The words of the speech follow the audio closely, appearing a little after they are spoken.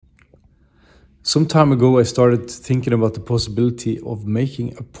Some time ago, I started thinking about the possibility of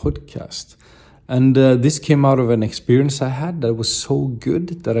making a podcast. And this came out of an experience I had that was so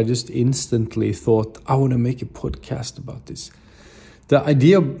good that I just instantly thought, I want to make a podcast about this. The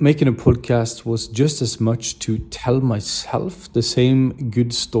idea of making a podcast was just as much to tell myself the same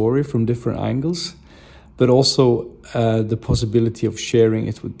good story from different angles, but also the possibility of sharing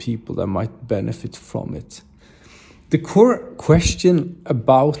it with people that might benefit from it. The core question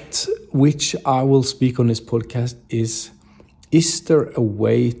about which I will speak on this podcast is there a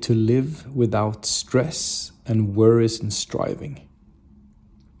way to live without stress and worries and striving?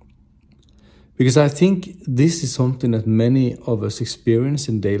 Because I think this is something that many of us experience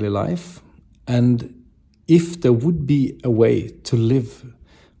in daily life. And if there would be a way to live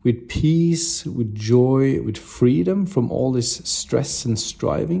with peace, with joy, with freedom from all this stress and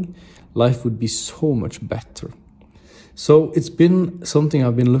striving, life would be so much better. So it's been something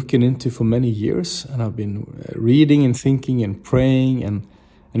I've been looking into for many years, and I've been reading and thinking and praying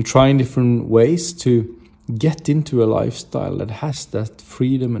and trying different ways to get into a lifestyle that has that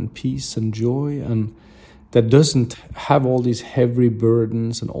freedom and peace and joy, and that doesn't have all these heavy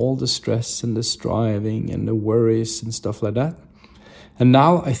burdens and all the stress and the striving and the worries and stuff like that. And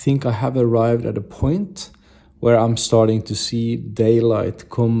now I think I have arrived at a point where I'm starting to see daylight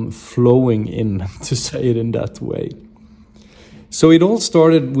come flowing in, to say it in that way. So it all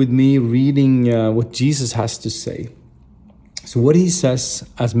started with me reading what Jesus has to say. So what he says,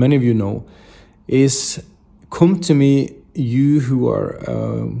 as many of you know, is, "Come to me, you who are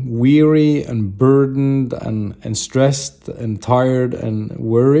weary and burdened and stressed and tired and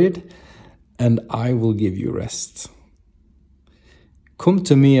worried, and I will give you rest. Come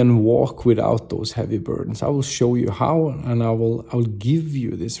to me and walk without those heavy burdens. I will show you how, and I will give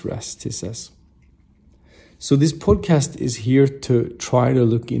you this rest," he says. So this podcast is here to try to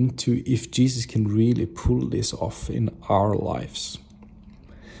look into if Jesus can really pull this off in our lives.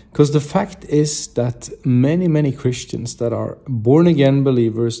 Because the fact is that many Christians that are born-again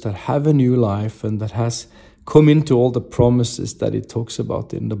believers, that have a new life and that has come into all the promises that it talks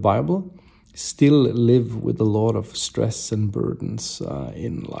about in the Bible, still live with a lot of stress and burdens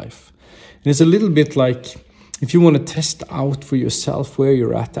in life. And it's a little bit like, if you want to test out for yourself where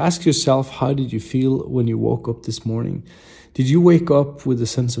you're at, ask yourself, how did you feel when you woke up this morning? Did you wake up with a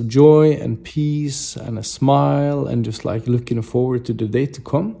sense of joy and peace and a smile and just like looking forward to the day to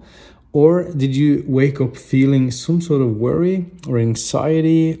come? Or did you wake up feeling some sort of worry or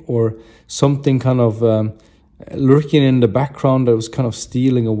anxiety or something kind of lurking in the background that was kind of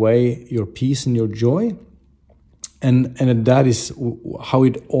stealing away your peace and your joy? And that is how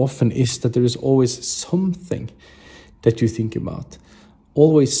it often is, that there is always something that you think about.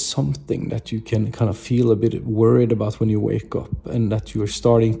 Always something that you can kind of feel a bit worried about when you wake up, and that you're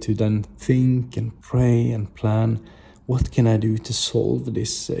starting to then think and pray and plan, what can I do to solve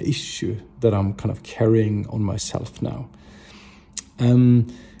this issue that I'm kind of carrying on myself now?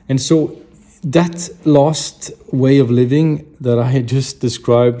 And so that last way of living that I had just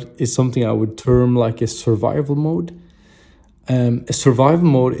described is something I would term like a survival mode. A survival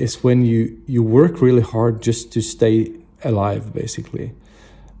mode is when you work really hard just to stay alive, basically.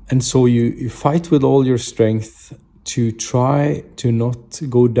 And so you fight with all your strength to try to not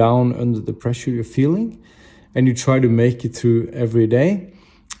go down under the pressure you're feeling, and you try to make it through every day.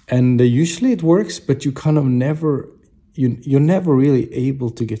 And usually it works, but you kind of never... You're never really able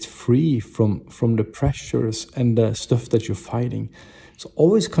to get free from the pressures and the stuff that you're fighting. It's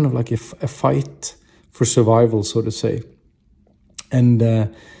always kind of like a fight for survival, so to say. And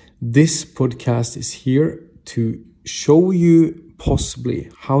this podcast is here to show you possibly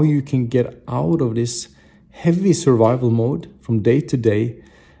how you can get out of this heavy survival mode from day to day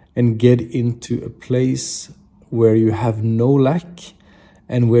and get into a place where you have no lack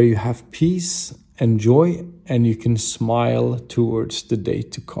and where you have peace and joy, and you can smile towards the day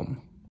to come.